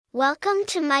Welcome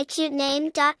to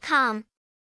mycutename.com.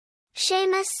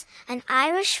 Seamus, an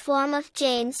Irish form of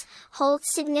James, holds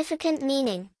significant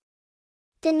meaning.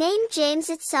 The name James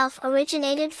itself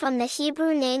originated from the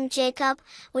Hebrew name Jacob,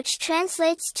 which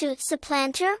translates to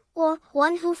supplanter or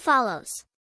one who follows.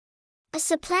 A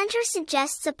supplanter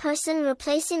suggests a person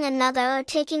replacing another or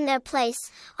taking their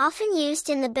place, often used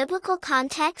in the biblical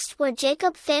context where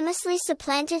Jacob famously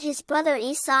supplanted his brother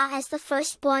Esau as the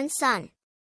firstborn son.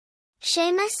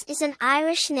 Seamus is an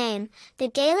Irish name, the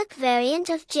Gaelic variant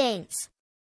of James.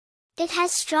 It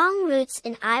has strong roots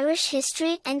in Irish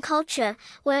history and culture,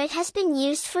 where it has been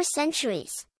used for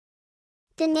centuries.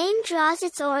 The name draws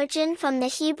its origin from the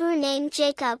Hebrew name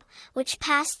Jacob, which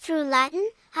passed through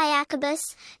Latin,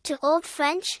 Iacobus, to Old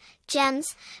French,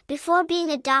 James, before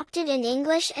being adopted in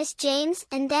English as James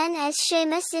and then as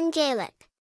Seamus in Gaelic.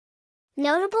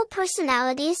 Notable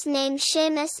personalities named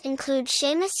Seamus include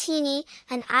Seamus Heaney,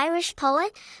 an Irish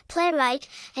poet, playwright,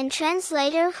 and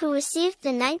translator who received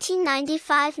the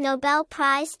 1995 Nobel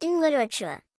Prize in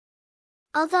Literature.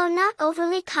 Although not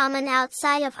overly common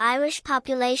outside of Irish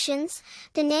populations,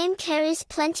 the name carries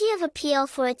plenty of appeal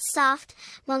for its soft,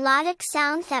 melodic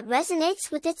sound that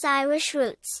resonates with its Irish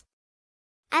roots.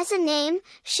 As a name,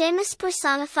 Seamus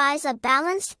personifies a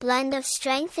balanced blend of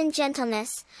strength and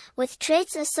gentleness, with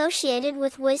traits associated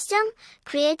with wisdom,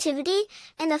 creativity,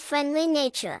 and a friendly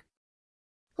nature.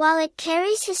 While it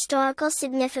carries historical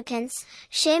significance,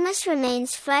 Seamus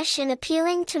remains fresh and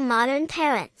appealing to modern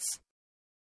parents.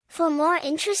 For more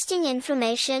interesting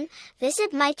information,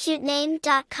 visit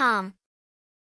mycutename.com.